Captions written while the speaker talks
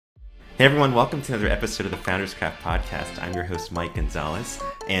Hey everyone, welcome to another episode of the Founders Craft Podcast. I'm your host, Mike Gonzalez,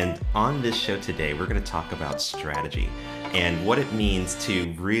 and on this show today, we're going to talk about strategy and what it means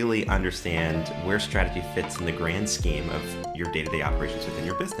to really understand where strategy fits in the grand scheme of your day-to-day operations within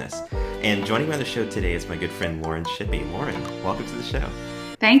your business. And joining me on the show today is my good friend, Lauren Shippy. Lauren, welcome to the show.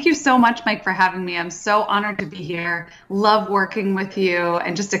 Thank you so much, Mike, for having me. I'm so honored to be here. Love working with you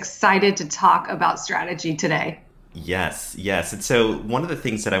and just excited to talk about strategy today. Yes. And so one of the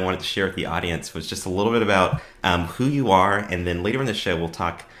things that I wanted to share with the audience was just a little bit about who you are. And then later in the show, we'll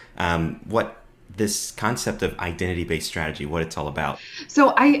talk what this concept of identity-based strategy, what it's all about.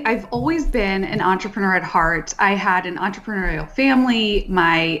 So I've always been an entrepreneur at heart. I had an entrepreneurial family.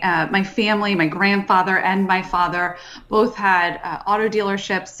 My family, my grandfather and my father both had auto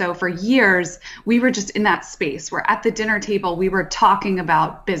dealerships. So for years, we were just in that space. We're at the dinner table. We were talking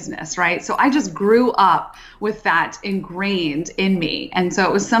about business, right? So I just grew up with that ingrained in me. And so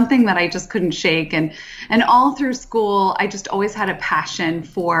it was something that I just couldn't shake. And all through school, I just always had a passion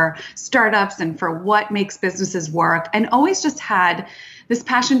for startups and for what makes businesses work, and always just had this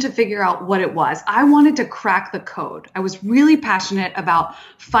passion to figure out what it was. I wanted to crack the code. I was really passionate about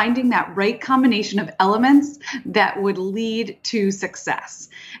finding that right combination of elements that would lead to success.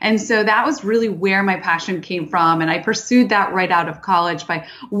 And so that was really where my passion came from. And I pursued that right out of college by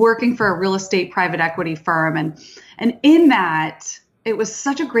working for a real estate private equity firm. And in that, it was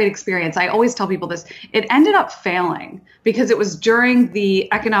such a great experience. I always tell people this. It ended up failing because it was during the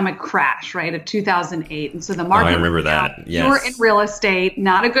economic crash, right, of 2008. And so the market. I remember that. Yes. You were in real estate,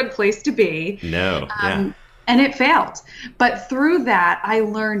 not a good place to be. No. Yeah. And it failed. But through that, I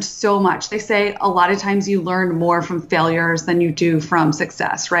learned so much. They say a lot of times you learn more from failures than you do from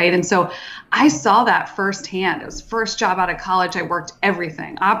success, right? And so I saw that firsthand. It was first job out of college. I worked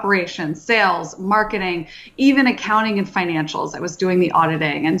everything: operations, sales, marketing, even accounting and financials. I was doing the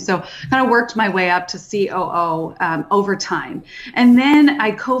auditing. And so kind of worked my way up to COO over time. And then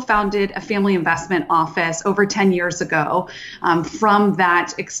I co-founded a family investment office over 10 years ago from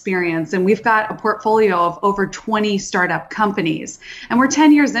that experience. And we've got a portfolio of over 20 startup companies. And we're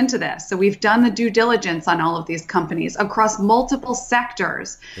 10 years into this. So we've done the due diligence on all of these companies across multiple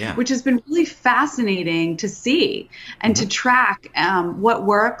sectors, which has been really fascinating to see and to track what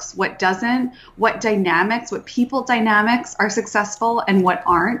works, what doesn't, what dynamics, what people dynamics are successful and what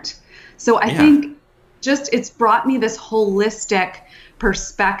aren't. So I think just it's brought me this holistic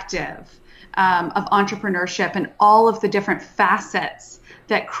perspective of entrepreneurship and all of the different facets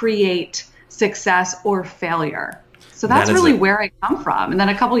that create success or failure. So that's really where I come from. And then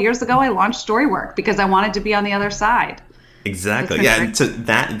a couple of years ago, I launched Storywork because I wanted to be on the other side. Exactly. Yeah. And so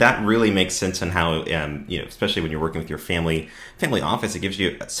that really makes sense on how, especially when you're working with your family office, it gives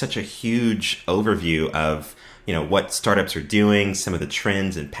you such a huge overview of, what startups are doing, some of the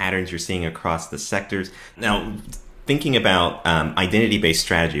trends and patterns you're seeing across the sectors. Now, thinking about identity-based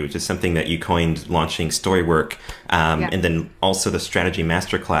strategy, which is something that you coined launching Storywork, and then also the Strategy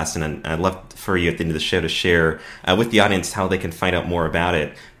Masterclass. And I'd love for you at the end of the show to share with the audience how they can find out more about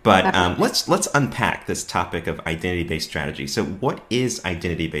it. But let's unpack this topic of identity-based strategy. So what is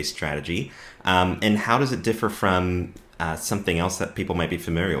identity-based strategy, and how does it differ from something else that people might be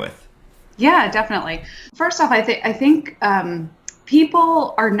familiar with? Yeah, definitely. First off, I think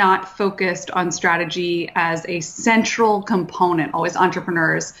people are not focused on strategy as a central component, always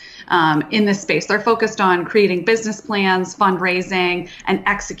entrepreneurs in this space. They're focused on creating business plans, fundraising, and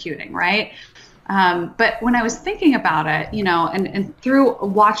executing, right? But when I was thinking about it, and through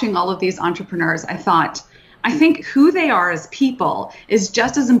watching all of these entrepreneurs, I think who they are as people is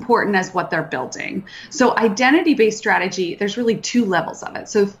just as important as what they're building. So identity-based strategy, there's really two levels of it.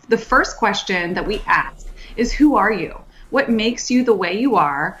 So the first question that we ask is, who are you? What makes you the way you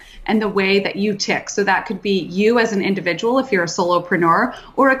are and the way that you tick? So that could be you as an individual if you're a solopreneur,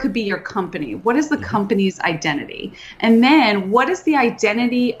 or it could be your company. What is the company's identity? And then what is the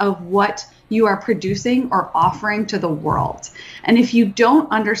identity of what you are producing or offering to the world? And if you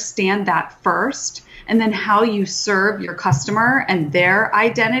don't understand that first, and then how you serve your customer and their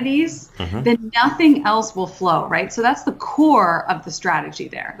identities, then nothing else will flow, right? So that's the core of the strategy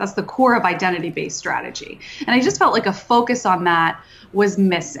there. That's the core of identity-based strategy. And I just felt like a focus on that was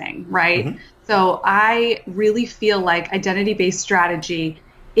missing, right? So I really feel like identity-based strategy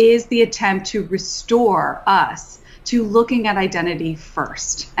is the attempt to restore us to looking at identity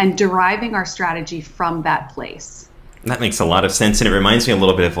first and deriving our strategy from that place. That makes a lot of sense, and it reminds me a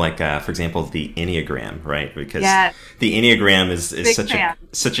little bit of for example, the Enneagram, right? Because the Enneagram is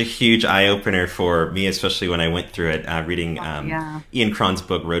such a huge eye opener for me, especially when I went through it, reading Ian Cron's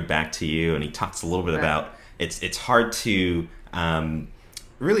book Road Back to You, and he talks a little bit about it's hard to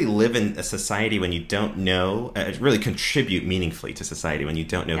really live in a society when you don't know, really contribute meaningfully to society when you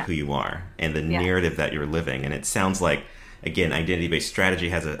don't know Yeah. who you are and the Yeah. narrative that you're living. And it sounds like, again, identity-based strategy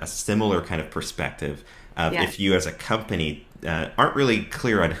has a similar kind of perspective of Yes. if you as a company aren't really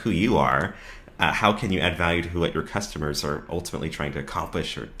clear on who you are, how can you add value to what your customers are ultimately trying to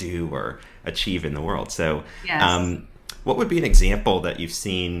accomplish or do or achieve in the world? So, Yes. what would be an example that you've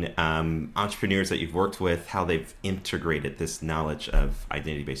seen entrepreneurs that you've worked with, how they've integrated this knowledge of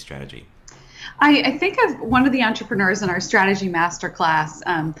identity-based strategy? I think of one of the entrepreneurs in our strategy masterclass.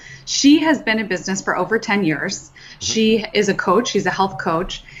 She has been in business for over 10 years. Hmm. She is a coach, she's a health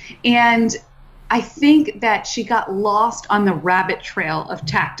coach. And I think that she got lost on the rabbit trail of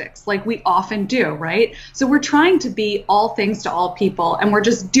tactics, like we often do, right? So we're trying to be all things to all people, and we're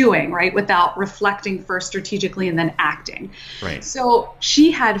just doing, right, without reflecting first strategically and then acting. Right. So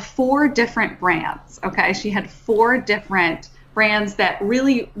she had four different brands, okay? She had four different brands that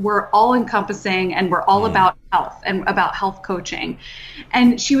really were all encompassing and were all Mm. about health and about health coaching.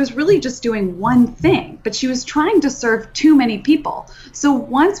 And she was really just doing one thing, but she was trying to serve too many people. So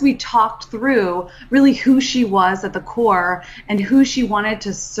once we talked through really who she was at the core and who she wanted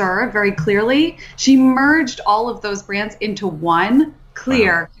to serve very clearly, she merged all of those brands into one Wow.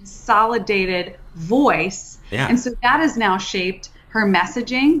 clear, consolidated voice. Yeah. And so that has now shaped her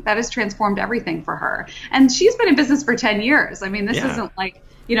messaging. That has transformed everything for her. And she's been in business for 10 years. I mean, this Yeah. isn't like,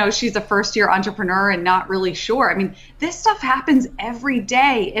 she's a first year entrepreneur and not really sure. I mean, this stuff happens every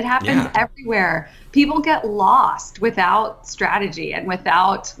day. It happens Yeah. everywhere. People get lost without strategy and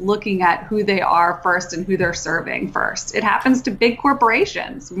without looking at who they are first and who they're serving first. It happens to big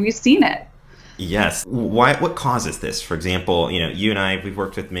corporations. We've seen it. Yes. Why? What causes this? For example, you and I, we've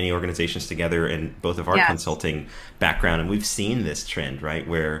worked with many organizations together in both of our Yes. consulting background, and we've seen this trend, right,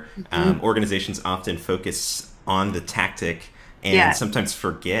 where Mhm. organizations often focus on the tactic and Yes. sometimes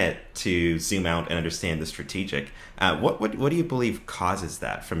forget to zoom out and understand the strategic. What do you believe causes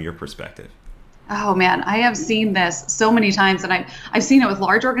that from your perspective? Oh man, I have seen this so many times, and I've seen it with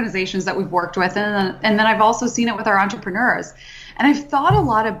large organizations that we've worked with, and then I've also seen it with our entrepreneurs. And I've thought a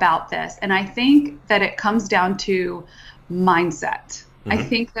lot about this, and I think that it comes down to mindset. I Hmm.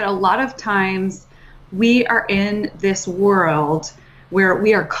 think that a lot of times we are in this world where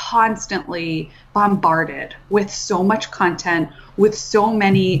we are constantly bombarded with so much content, with so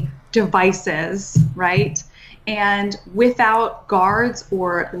many devices, right? And without guards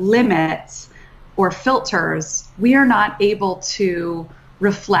or limits or filters, we are not able to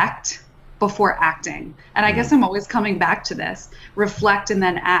reflect before acting. And I guess I'm always coming back to this: reflect and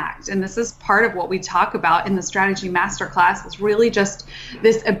then act. And this is part of what we talk about in the strategy masterclass, is really just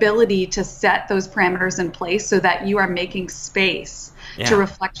this ability to set those parameters in place so that you are making space to Yeah.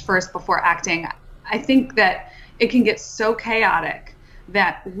 reflect first before acting. I think that it can get so chaotic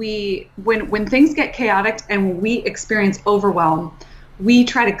that when things get chaotic and when we experience overwhelm, we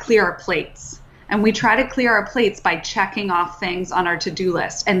try to clear our plates. And we try to clear our plates by checking off things on our to-do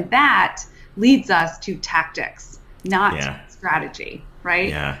list. And that leads us to tactics, not Yeah. strategy, right?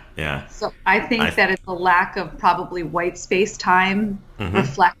 Yeah. Yeah. So I think I. that it's a lack of probably white space time, Mhm.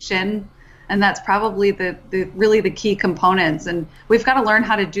 reflection, and that's probably the really the key components. And we've got to learn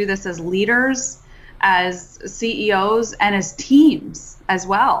how to do this as leaders, as CEOs, and as teams as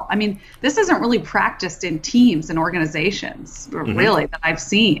well. I mean, this isn't really practiced in teams and organizations, Mhm. really, that I've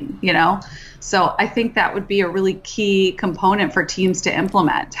seen. So I think that would be a really key component for teams to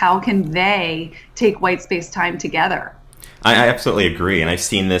implement. How can they take white space time together? I absolutely agree, and I've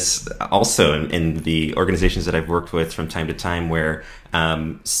seen this also in the organizations that I've worked with from time to time, where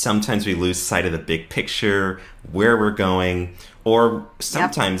sometimes we lose sight of the big picture, where we're going, or Yep.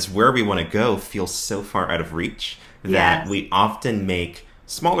 sometimes where we want to go feels so far out of reach that Yes. we often make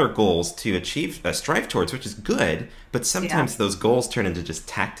smaller goals to achieve, strive towards, which is good, but Yeah. sometimes those goals turn into just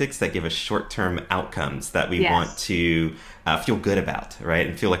tactics that give us short-term outcomes that we want Yes. to feel good about, right,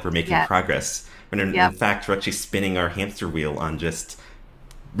 and feel like we're making Yes. progress. When in Yep. fact, we're actually spinning our hamster wheel on just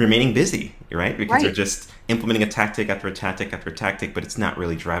remaining busy, right? Because we're Right. just implementing a tactic after a tactic after a tactic, but it's not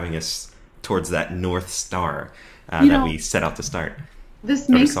really driving us towards that North Star You that know, we set out to start This or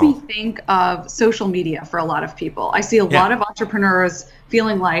to makes me solve. think of social media for a lot of people. I see a lot Yeah. of entrepreneurs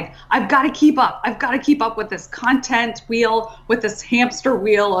feeling like, I've got to keep up. I've got to keep up with this content wheel, with this hamster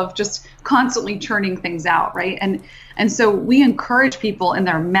wheel of just constantly churning things out, right? And so we encourage people in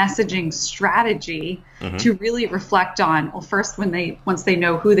their messaging strategy to really reflect on, well, first, once they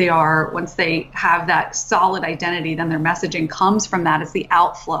know who they are, once they have that solid identity, then their messaging comes from that as the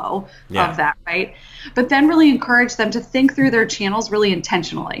outflow of that, right? But then really encourage them to think through their channels really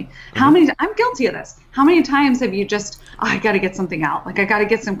intentionally. I'm guilty of this. How many times have you just, I got to get something out. Like I got to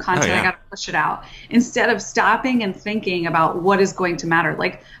get some content. I got to push it out, instead of stopping and thinking about what is going to matter.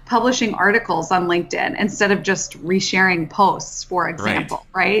 Like publishing articles on LinkedIn instead of just resharing posts, for example,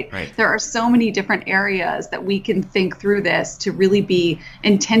 right? There are so many different areas that we can think through this to really be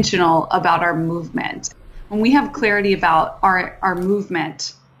intentional about our movement. When we have clarity about our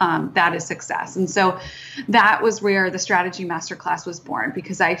movement, that is success. And so that was where the Strategy Masterclass was born,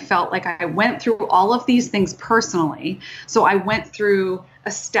 because I felt like I went through all of these things personally. So I went through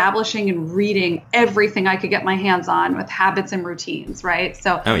establishing and reading everything I could get my hands on with habits and routines, right?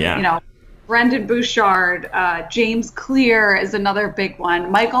 So, Brendan Bouchard, James Clear is another big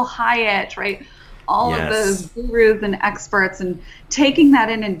one, Michael Hyatt, right? All of those gurus and experts, and taking that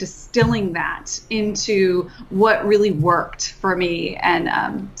in and distilling that into what really worked for me.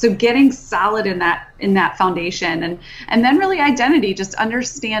 And so getting solid in that foundation, and then really identity, just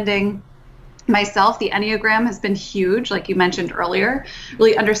understanding myself. The Enneagram has been huge, like you mentioned earlier,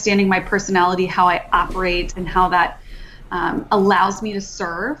 really understanding my personality, how I operate, and how that allows me to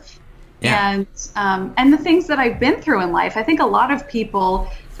serve. And the things that I've been through in life. I think a lot of people,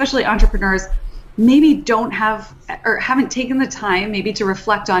 especially entrepreneurs, maybe don't have or haven't taken the time maybe to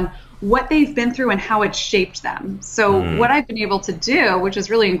reflect on what they've been through and how it shaped them. So what I've been able to do, which is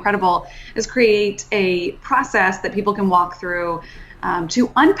really incredible, is create a process that people can walk through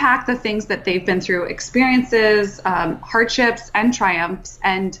to unpack the things that they've been through, experiences, hardships and triumphs,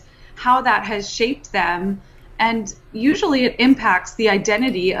 and how that has shaped them. And usually it impacts the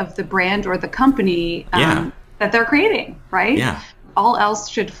identity of the brand or the company that they're creating, right? Yeah. All else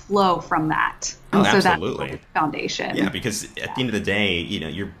should flow from that. And so absolutely. That's the foundation. Yeah, because at the end of the day,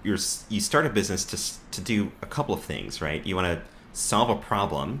 you start a business to do a couple of things, right? You want to solve a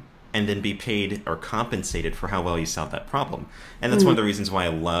problem and then be paid or compensated for how well you solve that problem. And that's one of the reasons why I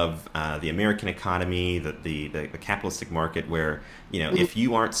love the American economy, the capitalistic market, where if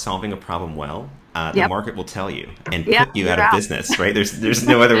you aren't solving a problem well, the market will tell you and put you out of business, right? There's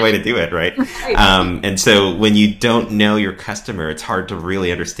no other way to do it, right? And so when you don't know your customer, it's hard to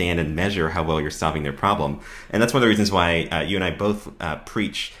really understand and measure how well you're solving their problem. And that's one of the reasons why you and I both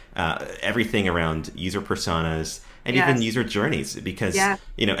preach everything around user personas and even user journeys, because at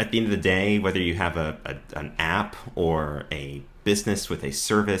the end of the day, whether you have an app or a business with a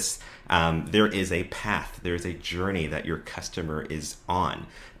service, there is a path, there is a journey that your customer is on.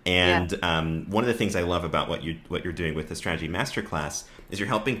 And one of the things I love about what you're doing with the Strategy Masterclass is you're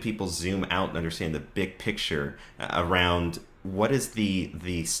helping people zoom out and understand the big picture around what is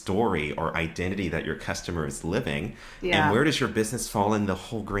the story or identity that your customer is living, and where does your business fall in the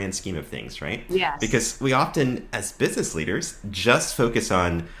whole grand scheme of things, right? Yes. Because we often, as business leaders, just focus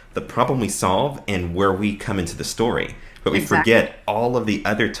on the problem we solve and where we come into the story, but we forget all of the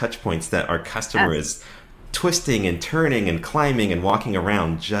other touch points that our customer is twisting and turning and climbing and walking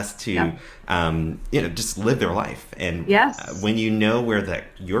around just to just live their life. And when you know where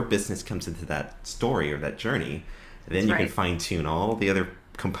your business comes into that story or that journey, then you can fine-tune all the other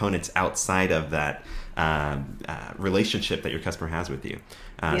components outside of that relationship that your customer has with you.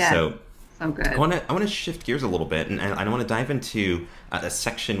 So good. I want to shift gears a little bit, and I want to dive into a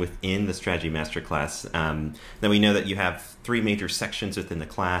section within the Strategy Masterclass. Now we know that you have 3 major sections within the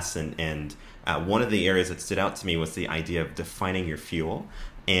class, and one of the areas that stood out to me was the idea of defining your fuel.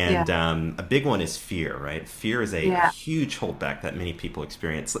 And a big one is fear, right? Fear is a huge holdback that many people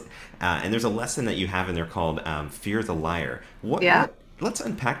experience. And there's a lesson that you have in there called Fear is a Liar. Let's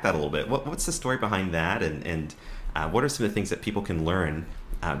unpack that a little bit. What's the story behind that? And what are some of the things that people can learn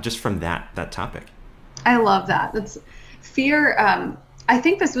just from that topic? I love that. That's fear. I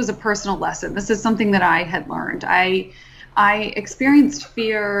think this was a personal lesson. This is something that I had learned. I experienced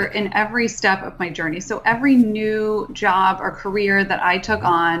fear in every step of my journey. So every new job or career that I took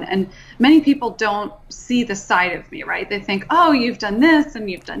on, and many people don't see the side of me, right? They think, oh, you've done this and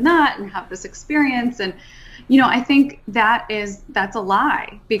you've done that and have this experience. And, I think that's a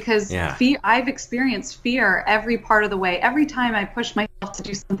lie, because I've experienced fear every part of the way. Every time I push myself to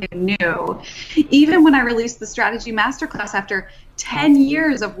do something new, even when I released the Strategy Masterclass after 10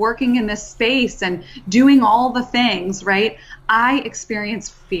 years of working in this space and doing all the things, right? I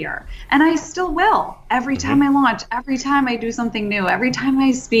experienced fear, and I still will every time I launch, every time I do something new, every time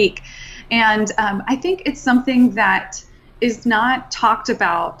I speak. And I think it's something that is not talked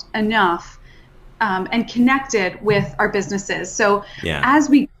about enough. and connected with our businesses. So Yeah. as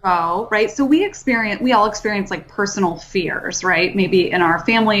we grow, right? So we all experience like personal fears, right? Maybe in our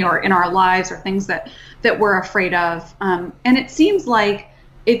family or in our lives, or things that we're afraid of. And it seems like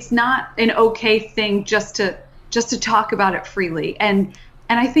it's not an okay thing just to talk about it freely. And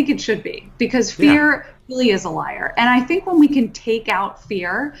I think it should be, because Yeah. fear really is a liar. And I think when we can take out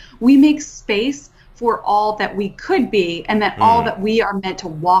fear, we make space for all that we could be, and that all that we are meant to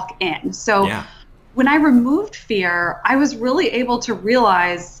walk in. So Yeah. when I removed fear, I was really able to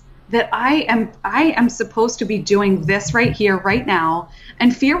realize that I am supposed to be doing this right here, right now,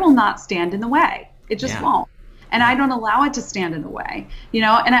 and fear will not stand in the way. It just Yeah. won't. And I don't allow it to stand in the way,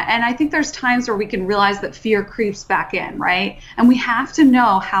 and I think there's times where we can realize that fear creeps back in, right? And we have to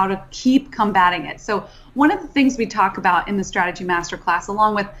know how to keep combating it. So one of the things we talk about in the strategy masterclass,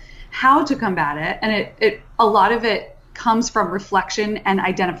 along with how to combat it, and a lot of it comes from reflection and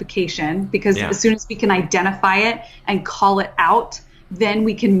identification, because Yeah. as soon as we can identify it and call it out, then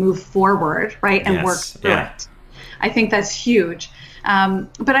we can move forward, right, and work Yes. through Yeah. it. I think that's huge.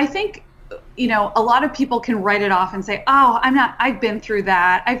 But I think, a lot of people can write it off and say, oh, I've been through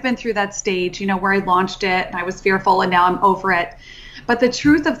that. I've been through that stage, where I launched it and I was fearful and now I'm over it. But the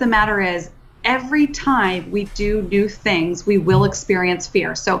truth of the matter is, every time we do new things, we will experience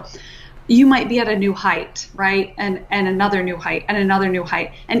fear. So you might be at a new height, right? And another new height and another new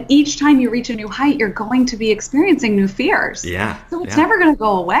height. And each time you reach a new height, you're going to be experiencing new fears. Yeah. So it's Yeah. never going to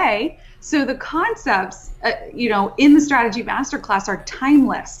go away. So the concepts, in the strategy masterclass are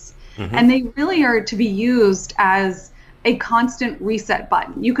timeless. And they really are to be used as a constant reset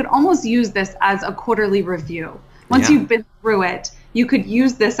button. You could almost use this as a quarterly review. Once Yeah. you've been through it, you could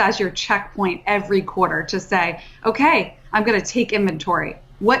use this as your checkpoint every quarter to say, okay, I'm going to take inventory.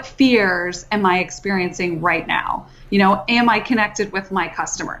 What fears am I experiencing right now? Am I connected with my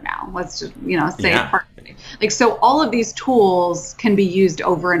customer now? Let's just, say Yeah. it partly. Like, so all of these tools can be used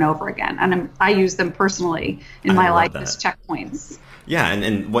over and over again. And I use them personally in I my love life that. as checkpoints. Yeah,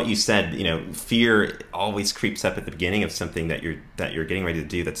 and what you said, fear always creeps up at the beginning of something that you're getting ready to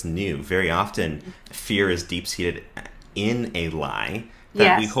do that's new. Very often, fear is deep seated in a lie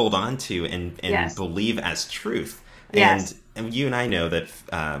that we Yes. hold on to and Yes. believe as truth. Yes. And you and I know that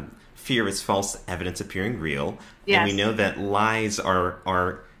fear is false evidence appearing real, and we Yes. know that lies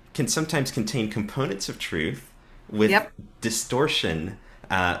can sometimes contain components of truth with Yep. distortion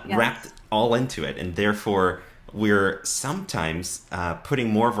Yes. wrapped all into it, and therefore we're sometimes putting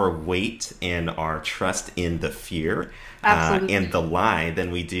more of our weight and our trust in the fear Absolutely. and the lie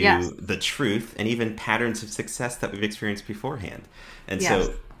than we do Yes. the truth and even patterns of success that we've experienced beforehand. And Yes.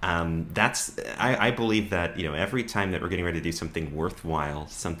 so I believe that every time that we're getting ready to do something worthwhile,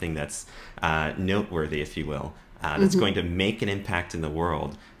 something that's noteworthy, if you will, that's going to make an impact in the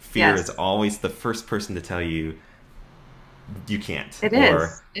world, fear Yes. is always the first person to tell you you can't. It or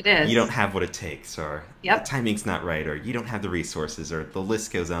is. It is. you don't have what it takes, or Yep. the timing's not right, or you don't have the resources, or the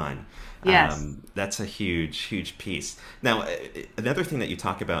list goes on. Yes. That's a huge, huge piece. Now, another thing that you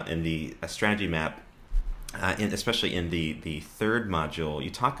talk about in the strategy map, especially in the third module, you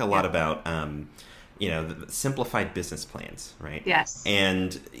talk a lot Yep. about the simplified business plans, right? Yes.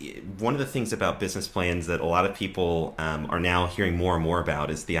 And one of the things about business plans that a lot of people are now hearing more and more about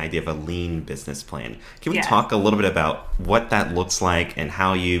is the idea of a lean business plan. Can we Yes. talk a little bit about what that looks like and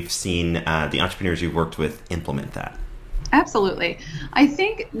how you've seen the entrepreneurs you've worked with implement that? Absolutely. I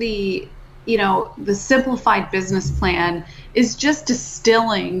think the simplified business plan is just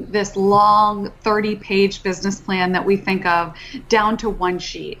distilling this long 30-page business plan that we think of down to one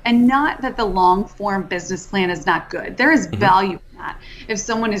sheet. And not that the long form business plan is not good. There is value in that. If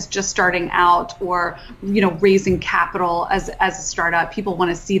someone is just starting out or, raising capital as a startup, people want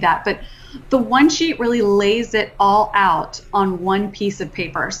to see that. But the one sheet really lays it all out on one piece of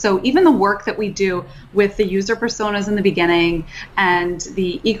paper. So even the work that we do with the user personas in the beginning and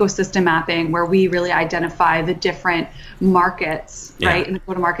the ecosystem mapping, where we really identify the different markets, right, and the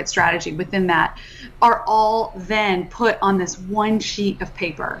go-to-market strategy within that, are all then put on this one sheet of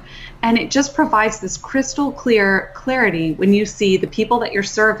paper. And it just provides this crystal clear clarity when you see the people that you're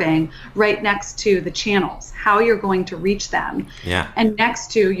serving right next to the channels, how you're going to reach them, and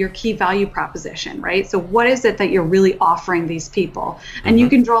next to your key value proposition, right? So what is it that you're really offering these people? And you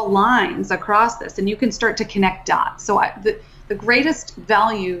can draw lines across this, and you can start to connect dots. So the greatest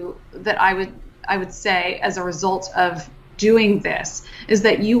value that I would say as a result of doing this is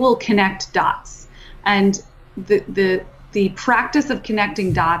that you will connect dots. And the practice of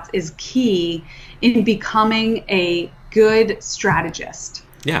connecting dots is key in becoming a good strategist.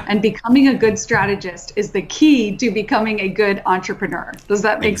 Yeah. And becoming a good strategist is the key to becoming a good entrepreneur. Does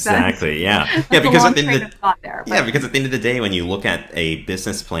that make sense? Exactly. Yeah. Yeah. That's a Because at long the end train of of thought there, yeah, but because at the end of the day, when you look at a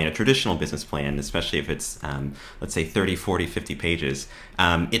business plan, a traditional business plan, especially if it's, let's say 30, 40, 50 pages,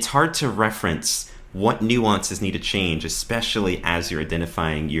 it's hard to reference what nuances need to change, especially as you're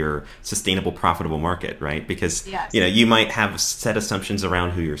identifying your sustainable, profitable market, right? Because, yes, you might have set assumptions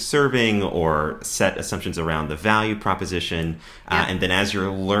around who you're serving or set assumptions around the value proposition. yeah, And then as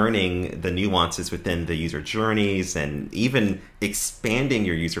you're learning the nuances within the user journeys and even expanding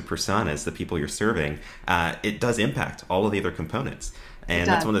your user personas, the people you're serving, it does impact all of the other components. it And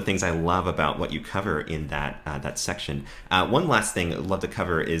that's does. one of the things I love about what you cover in that section. One last thing I'd love to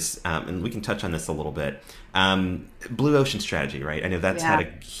cover is, and we can touch on this a little bit, blue ocean strategy, right? I know that's had Yeah,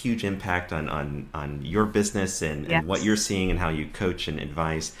 a huge impact on your business and what you're yes. seeing and how you coach and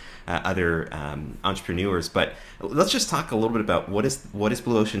advise other entrepreneurs. But let's just talk a little bit about what is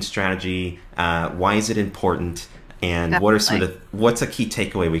blue ocean strategy, why is it important, and what are some Definitely. of what's a key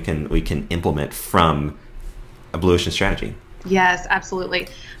takeaway we can implement from a blue ocean strategy? Yes, absolutely.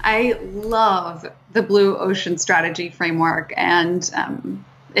 I love the Blue Ocean Strategy Framework. And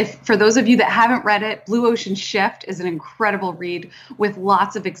if for those of you that haven't read it, Blue Ocean Shift is an incredible read with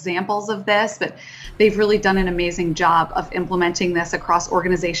lots of examples of this. But they've really done an amazing job of implementing this across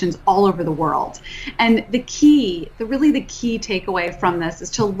organizations all over the world. And the key takeaway from this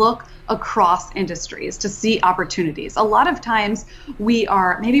is to look across industries to see opportunities. A lot of times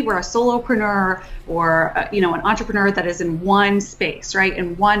maybe we're a solopreneur or an entrepreneur that is in one space, right,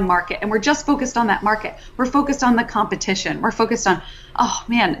 in one market, and we're just focused on that market. We're focused on the competition. We're focused on, oh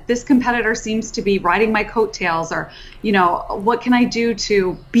man, this competitor seems to be riding my coattails, or what can I do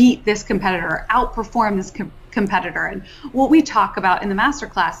to beat this competitor, outperform this competitor? And what we talk about in the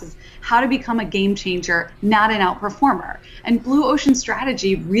masterclass is how to become a game changer, not an outperformer. And Blue Ocean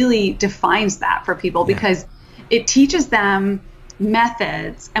Strategy really defines that for people Yeah. because it teaches them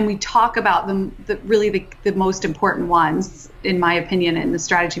methods, and we talk about them, the most important ones, in my opinion, in the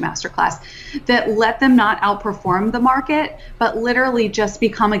strategy masterclass, that let them not outperform the market, but literally just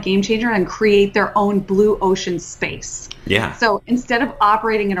become a game changer and create their own blue ocean space. Yeah. So instead of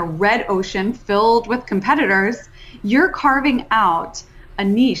operating in a red ocean filled with competitors, you're carving out a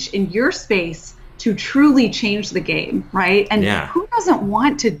niche in your space to truly change the game, right? And Yeah. who doesn't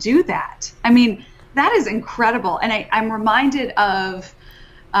want to do that? I mean, that is incredible. And I'm reminded of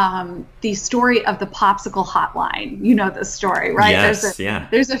the story of the popsicle hotline. You know the story, right? Yes. Yeah.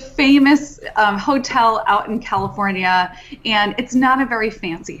 There's a famous hotel out in California, and it's not a very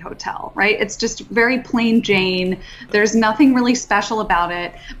fancy hotel, right? It's just very plain Jane. There's nothing really special about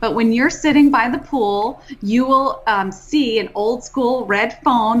it. But when you're sitting by the pool, you will see an old school red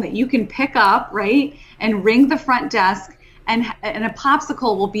phone that you can pick up, right, and ring the front desk. And a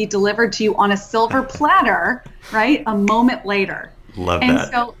popsicle will be delivered to you on a silver platter, right, a moment later. Love And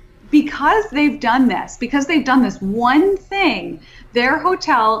that. so because they've done this one thing, their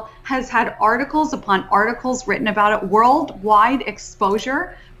hotel has had articles upon articles written about it, worldwide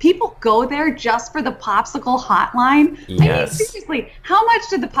exposure. People go there just for the popsicle hotline. I mean, Yes. seriously, how much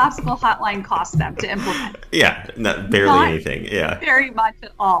did the popsicle hotline cost them to implement? Yeah. Not barely Not anything. Yeah. very much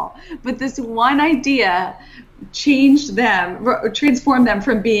at all. But this one idea transformed them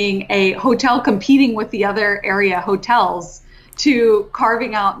from being a hotel competing with the other area hotels to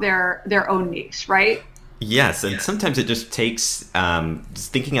carving out their own niche, right? Yes, and sometimes it just takes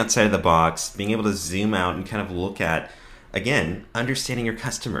just thinking outside of the box, being able to zoom out and kind of look at, again, understanding your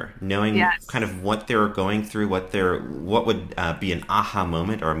customer, knowing kind Yes. of what they're going through, what would be an aha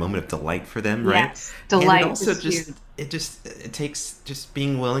moment or a moment of delight for them, right? Yes. And it Delight also is huge. it takes just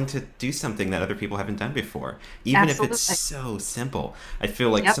being willing to do something that other people haven't done before, even if it's Absolutely. so simple. I feel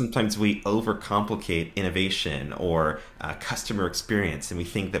like Yep. sometimes we overcomplicate innovation or customer experience, and we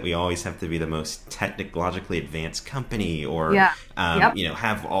think that we always have to be the most technologically advanced company or Yeah. Yep.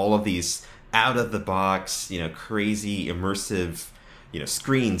 have all of these out of the box, crazy immersive,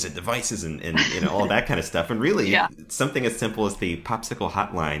 screens and devices and all that kind of stuff. And really, Yeah. something as simple as the popsicle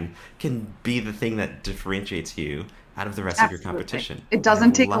hotline can be the thing that differentiates you out of the rest of your Absolutely. competition. It And I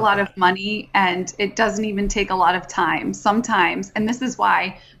doesn't take a love lot of that. money, and it doesn't even take a lot of time sometimes. And this is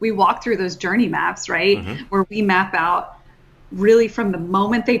why we walk through those journey maps, right? Hmm. Where we map out really from the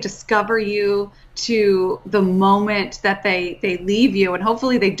moment they discover you to the moment that they leave you, and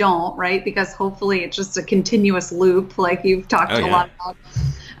hopefully they don't, right, because hopefully it's just a continuous loop like you've Oh talked a yeah. lot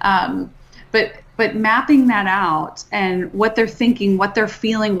about. But mapping that out and what they're thinking, what they're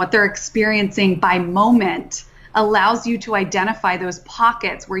feeling, what they're experiencing by moment, allows you to identify those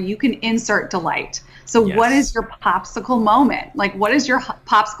pockets where you can insert delight. So what is Yes. your popsicle moment? Like, what is your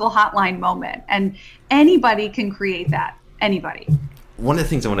popsicle hotline moment? And anybody can create that. Anybody. One of the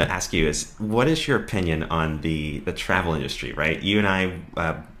things I want to ask you is, what is your opinion on the travel industry? Right, you and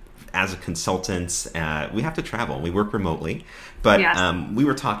I, as a consultants, we have to travel. We work remotely, but Yes. we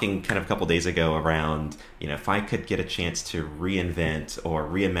were talking kind of a couple days ago around, if I could get a chance to reinvent or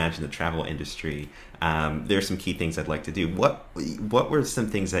reimagine the travel industry, there's some key things I'd like to do. What were some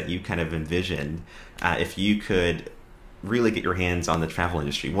things that you kind of envisioned if you could really get your hands on the travel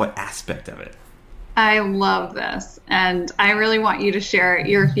industry? What aspect of it? I love this. And I really want you to share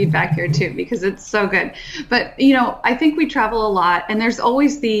your feedback here too, because it's so good. But, I think we travel a lot and there's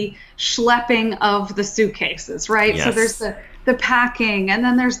always the schlepping of the suitcases, right? So there's Yes. the packing and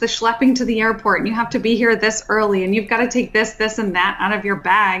then there's the schlepping to the airport and you have to be here this early and you've got to take this and that out of your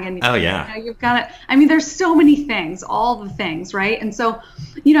bag. And, Oh yeah. you've got to, I mean, there's so many things, all the things, right? And so,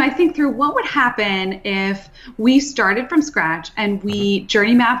 I think through what would happen if we started from scratch and we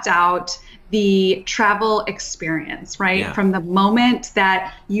journey mapped out the travel experience, right? Yeah. From the moment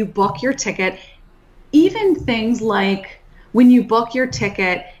that you book your ticket, even things like when you book your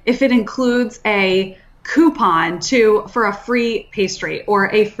ticket, if it includes a coupon for a free pastry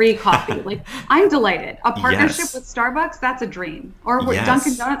or a free coffee, like I'm delighted. A partnership Yes. with Starbucks, that's a dream. Or with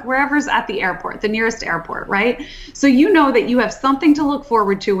Dunkin' Yes. Donuts, wherever's at the airport, the nearest airport, right? So you know that you have something to look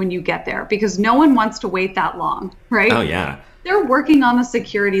forward to when you get there because no one wants to wait that long, Oh right? yeah. They're working on the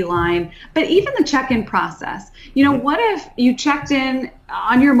security line, but even the check-in process. Hmm. What if you checked in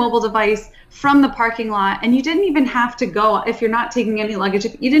on your mobile device from the parking lot and you didn't even have to go, if you're not taking any luggage,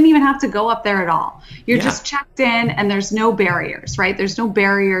 if you didn't even have to go up there at all. You're Yeah. just checked in and there's no barriers, right? There's no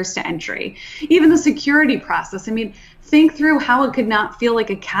barriers to entry. Even the security process. I mean, think through how it could not feel like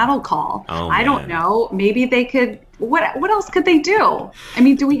a cattle call. Oh I don't man. know. Maybe they could. What else could they do? I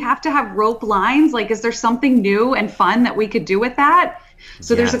mean, do we have to have rope lines? Like, is there something new and fun that we could do with that?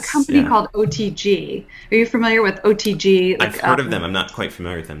 So there's a Yes. company Yeah. called OTG. Are you familiar with OTG? I've Like heard of them. I'm not quite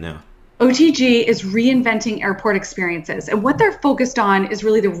familiar with them now. OTG is reinventing airport experiences. And what they're focused on is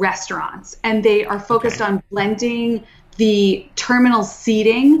really the restaurants. And they are focused Okay. on blending the terminal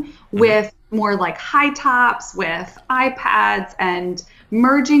seating Hmm. with more like high tops, with iPads, and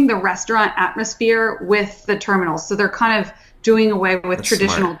merging the restaurant atmosphere with the terminals. So they're kind of doing away with That's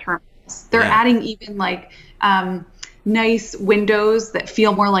smart. traditional terminals. They're Yeah. adding even like nice windows that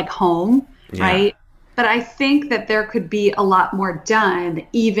feel more like home, Yeah. right? But I think that there could be a lot more done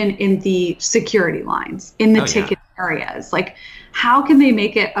even in the security lines, in the Oh yeah. ticket areas. Like, how can they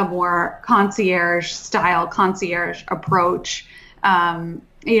make it a more concierge style, concierge approach?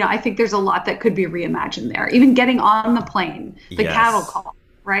 I think there's a lot that could be reimagined there. Even getting on the plane, the cattle Yes. call,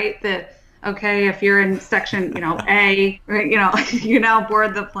 right? Okay, if you're in section, A, you now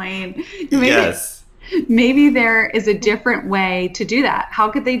board the plane. Maybe Yes. maybe there is a different way to do that. How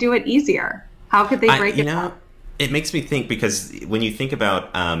could they do it easier? How could they I, break you it up? know, it makes me think because when you think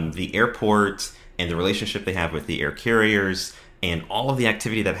about the airport and the relationship they have with the air carriers and all of the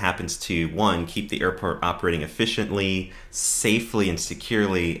activity that happens to one, keep the airport operating efficiently, safely, and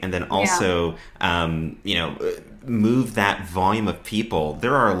securely, and then Yeah, also, move that volume of people.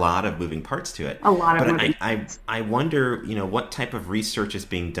 There are a lot of moving parts to it. a lot of But moving parts. I wonder, what type of research is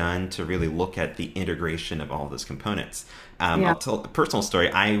being done to really look at the integration of all those components. Yeah, I'll tell a personal story.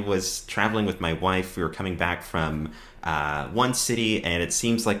 I was traveling with my wife. We were coming back from one city, and it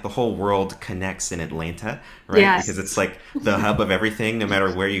seems like the whole world connects in Atlanta, right? Because yes, it's like the hub of everything. No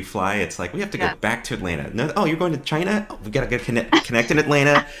matter where you fly, it's like we have to go yeah, back to Atlanta. No, oh, you're going to China? Oh, we got to go connect in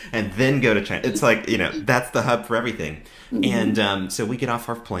Atlanta and then go to China. It's like, that's the hub for everything. And hmm so we get off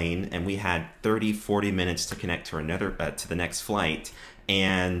our plane, and we had 30, 40 minutes to connect to the next flight,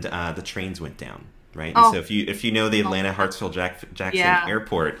 and the trains went down. Right, and so Oh, if you know the oh, Atlanta Hartsfield Jackson yeah,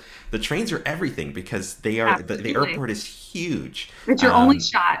 Airport, the trains are everything because the absolutely. airport is huge. It's your only Um,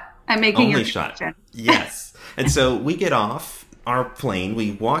 shot at making your only shot. connection. Yes. And so we get off our plane,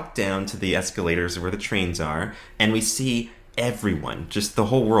 we walk down to the escalators where the trains are, and we see everyone, just the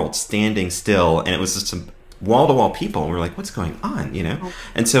whole world standing still, and it was just some wall to wall people, and we're like, what's going on? Oh,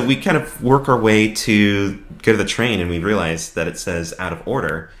 And so we kind of work our way to go to the train, and we realize that it says out of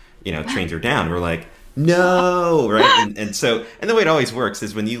order, trains are down. We're like, no, right? And the way it always works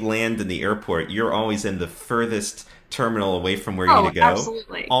is when you land in the airport, you're always in the furthest terminal away from where you need oh, to go,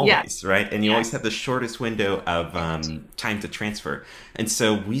 absolutely. Yes, always, right? And you always have yes. the shortest window of time to transfer. And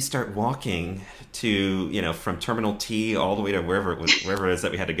so we start walking to, from Terminal T all the way to wherever it is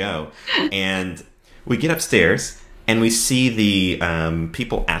that we had to go. And we get upstairs and we see the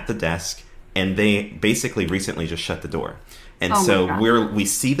people at the desk and they basically recently just shut the door. And Oh my so God. we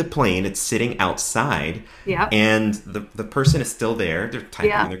see the plane, it's sitting outside, Yep. and the person is still there. They're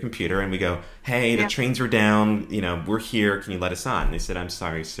typing on Yeah. their computer, and we go, "Hey, the Yeah. trains are down. We're here. Can you let us on?" And they said, "I'm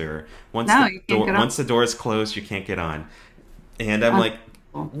sorry, sir. No, you can't get on. Once the door is closed, you can't get on." And I'm like,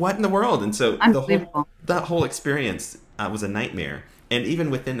 Unbelievable. "What in the world?" And so Unbelievable. that whole experience was a nightmare. And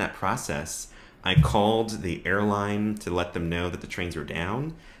even within that process, I called the airline to let them know that the trains were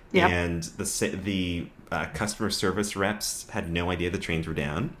down, Yep. and the customer service reps had no idea the trains were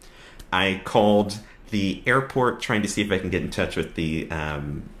down. I called the airport trying to see if I can get in touch with the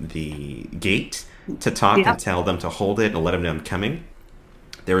gate to talk and Yep. tell them to hold it and let them know I'm coming.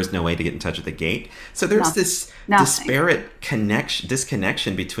 There was no way to get in touch with the gate. So there's Nothing. this Nothing.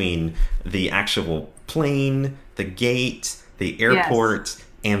 disconnection between the actual plane, the gate, the Yes. airport,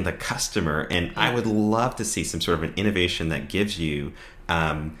 and the customer. And I Yeah. would love to see some sort of an innovation that gives you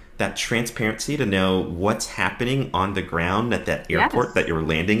that transparency to know what's happening on the ground at that airport Yes. that you're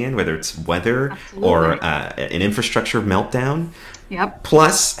landing in, whether it's weather or Absolutely. an infrastructure meltdown. Yep.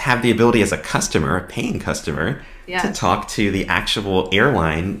 Plus, have the ability as a customer, a paying customer, to Yes. talk to the actual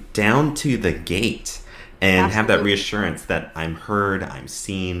airline down to the gate and have that Absolutely. reassurance that I'm heard, I'm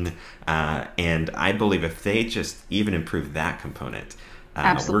seen, and I believe if they just even improve that component, we're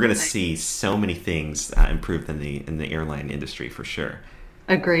going to Absolutely. see so many things improved in the airline industry for sure.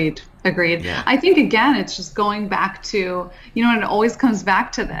 Agreed. Agreed. Yeah. I think again, it's just going back to, and it always comes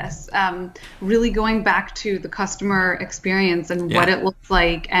back to this, really going back to the customer experience and what Yeah. it looks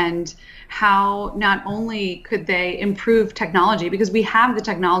like, and how not only could they improve technology, because we have the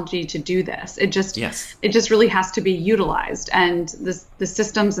technology to do this. Yes. It just really has to be utilized, and the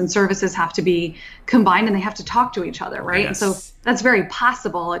systems and services have to be combined, and they have to talk to each other, right? And so Yes. that's very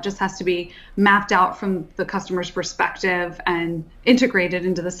possible. It just has to be mapped out from the customer's perspective and integrated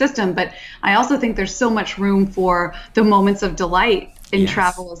into the system. But I also think there's so much room for the moments of delight in Yes.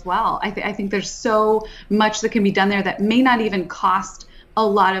 travel as well. I think there's so much that can be done there that may not even cost a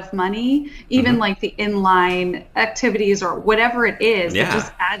lot of money, even Hmm. like the inline activities or whatever it is that Yeah.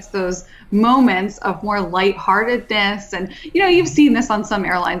 just adds those moments of more lightheartedness. And you've seen this on some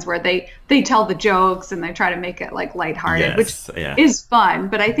airlines where they tell the jokes and they try to make it like lighthearted, which Yes. Yeah. is fun.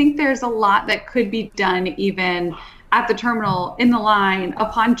 But I think there's a lot that could be done even at the terminal, in the line,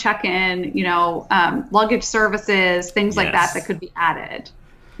 upon check-in, luggage services, things like that Yes. could be added.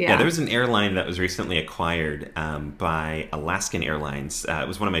 Yeah, there Yeah. was an airline that was recently acquired by Alaskan Airlines. It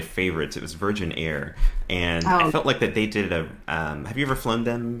was one of my favorites. It was Virgin Air, and I Oh, felt like that they did a. Have you ever flown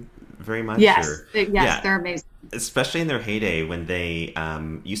them very much? yes. Or Yes, yeah, they're amazing. especially in their heyday when they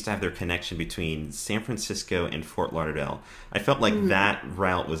used to have their connection between San Francisco and Fort Lauderdale. I felt like Mm, that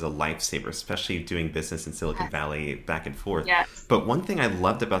route was a lifesaver, especially doing business in Silicon yes. Valley back and forth. Yes. But one thing I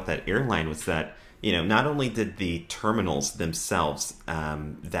loved about that airline was that, not only did the terminals themselves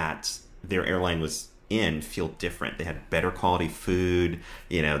that their airline was in feel different. They had better quality food.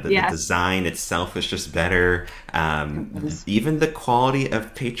 The Yes. design itself was just better. It was. Even the quality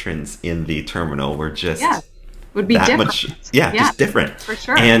of patrons in the terminal were Yeah. just Would be that much, different. yeah, Yeah, just different. for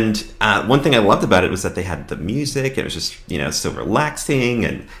sure. And one thing I loved about it was that they had the music. It was just, so relaxing,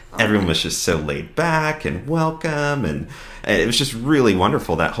 and everyone Totally. was just so laid back and welcome, and it was just really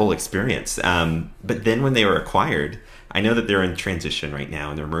wonderful, that whole experience. But then when they were acquired, I know that they're in transition right now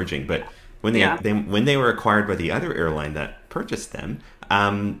and they're merging, but Yeah. when they were acquired by the other airline that purchased them,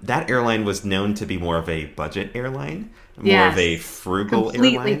 that airline was known to be more of a budget airline, more of a Yes. frugal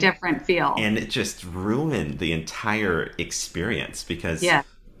Completely airline, different feel. and it just ruined the entire experience because Yeah.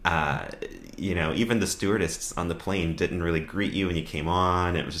 uh, even the stewardess on the plane didn't really greet you when you came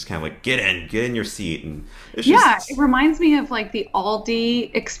on. It was just kind of like, get in your seat, and it's Yeah, it just, reminds me of like the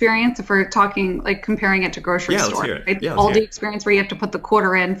Aldi experience if we're talking like comparing it to grocery yeah, let's store, hear it. right? Yeah, let's hear Aldi it. experience where you have to put the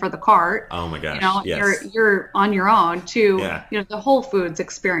quarter in for the cart. Oh my gosh, You're yes, you're on your own, to yeah, the Whole Foods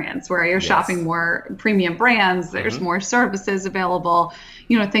experience where you're shopping yes, more premium brands, there's hmm, more services available,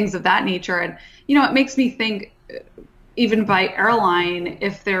 things of that nature. And it makes me think, even by airline,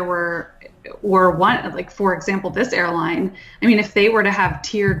 if there were one, like for example this airline, I mean, if they were to have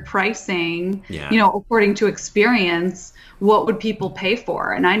tiered pricing, yeah, according to experience, what would people pay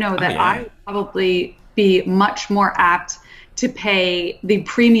for? And I know oh that I yeah, would probably be much more apt to pay the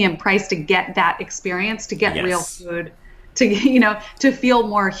premium price to get that experience, to get real yes, food, to to feel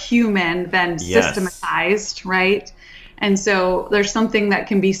more human than yes, systematized, right? And so there's something that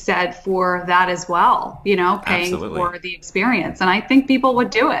can be said for that as well, paying Absolutely. for the experience. And I think people would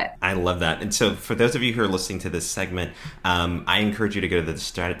do it. I love that. And so for those of you who are listening to this segment, I encourage you to go to the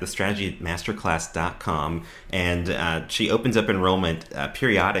strategymasterclass.com, and she opens up enrollment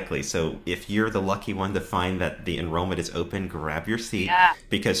periodically. So if you're the lucky one to find that the enrollment is open, grab your seat,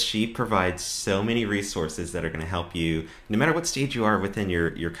 because she provides so many resources that are going to help you no matter what stage you are within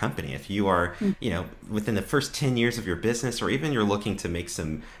your company. If you are, within the first 10 years of your business, or even you're looking to make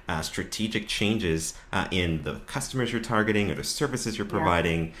some strategic changes in the customers you're targeting or the services you're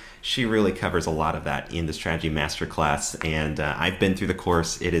providing, she really covers a lot of that in the Strategy Masterclass. And I've been through the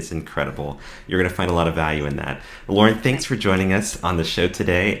course. It is incredible. You're going to find a lot of value in that. Lauren, thanks for joining us on the show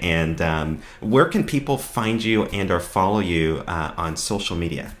today. And where can people find you and or follow you on social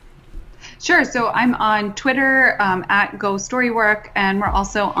media? Sure. So I'm on Twitter at Go Storywork, and we're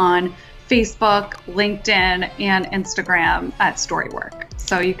also on Facebook, LinkedIn, and Instagram at Storywork.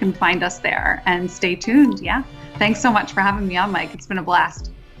 So you can find us there and stay tuned. Yeah. Thanks so much for having me on, Mike. It's been a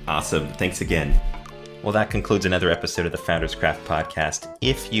blast. Awesome. Thanks again. Well, that concludes another episode of the Founders Craft Podcast.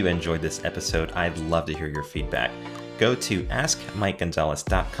 If you enjoyed this episode, I'd love to hear your feedback. Go to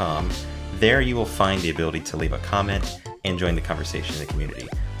askmikegonzalez.com. There you will find the ability to leave a comment and join the conversation in the community.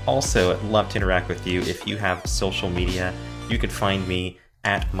 Also, I'd love to interact with you. If you have social media, you can find me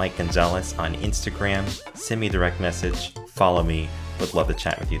at Mike Gonzalez on Instagram. Send me a direct message. Follow me. Would love to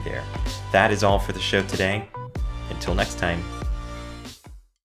chat with you there. That is all for the show today. Until next time.